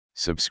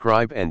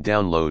Subscribe and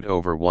download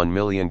over 1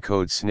 million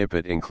code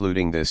snippet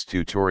including this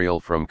tutorial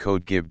from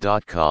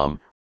codegive.com,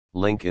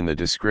 link in the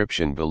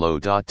description below.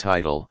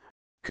 Title: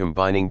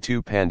 Combining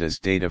two Pandas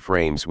data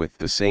frames with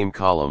the same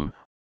column,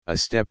 a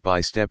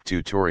step-by-step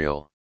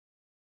tutorial.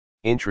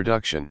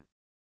 Introduction.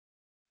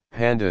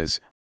 Pandas,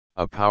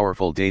 a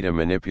powerful data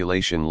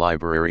manipulation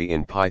library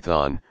in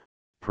Python,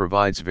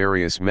 provides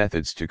various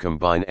methods to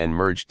combine and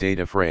merge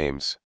data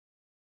frames.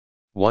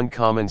 One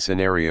common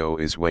scenario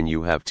is when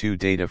you have two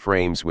data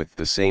frames with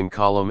the same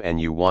column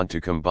and you want to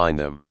combine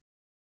them.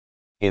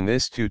 In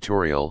this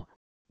tutorial,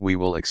 we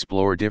will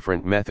explore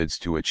different methods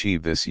to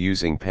achieve this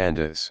using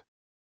Pandas.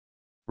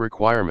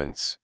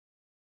 Requirements.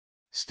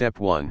 Step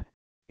 1.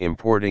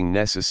 Importing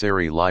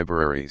necessary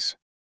libraries.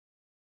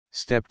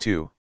 Step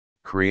 2.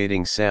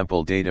 Creating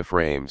sample data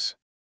frames.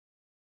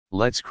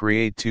 Let's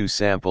create two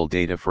sample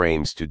data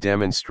frames to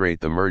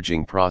demonstrate the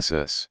merging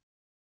process.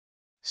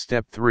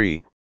 Step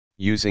 3.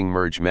 Using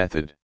merge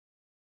method.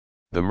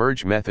 The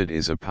merge method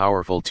is a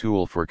powerful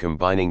tool for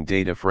combining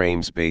data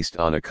frames based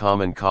on a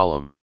common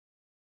column.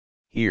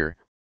 Here,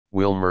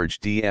 we'll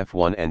merge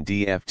df1 and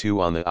df2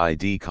 on the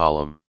ID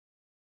column.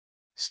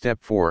 Step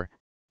 4.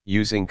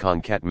 Using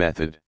concat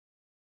method.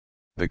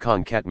 The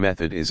concat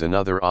method is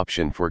another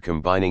option for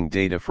combining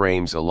data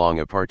frames along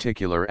a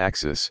particular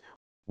axis,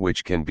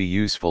 which can be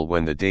useful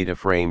when the data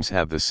frames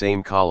have the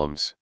same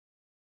columns.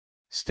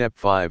 Step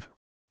 5.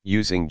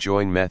 Using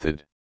join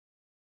method.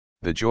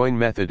 The join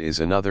method is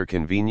another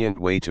convenient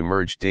way to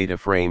merge data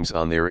frames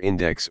on their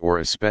index or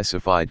a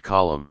specified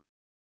column.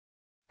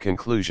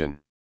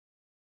 Conclusion.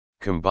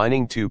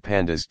 Combining two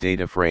Pandas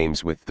data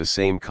frames with the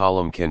same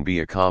column can be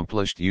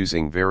accomplished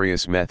using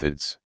various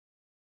methods.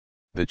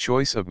 The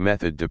choice of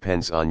method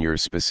depends on your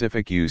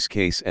specific use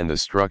case and the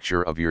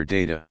structure of your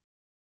data.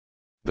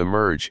 The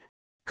merge,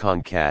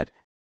 concat,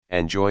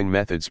 and join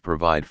methods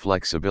provide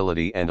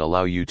flexibility and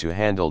allow you to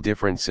handle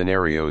different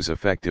scenarios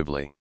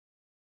effectively.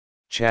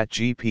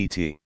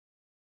 ChatGPT.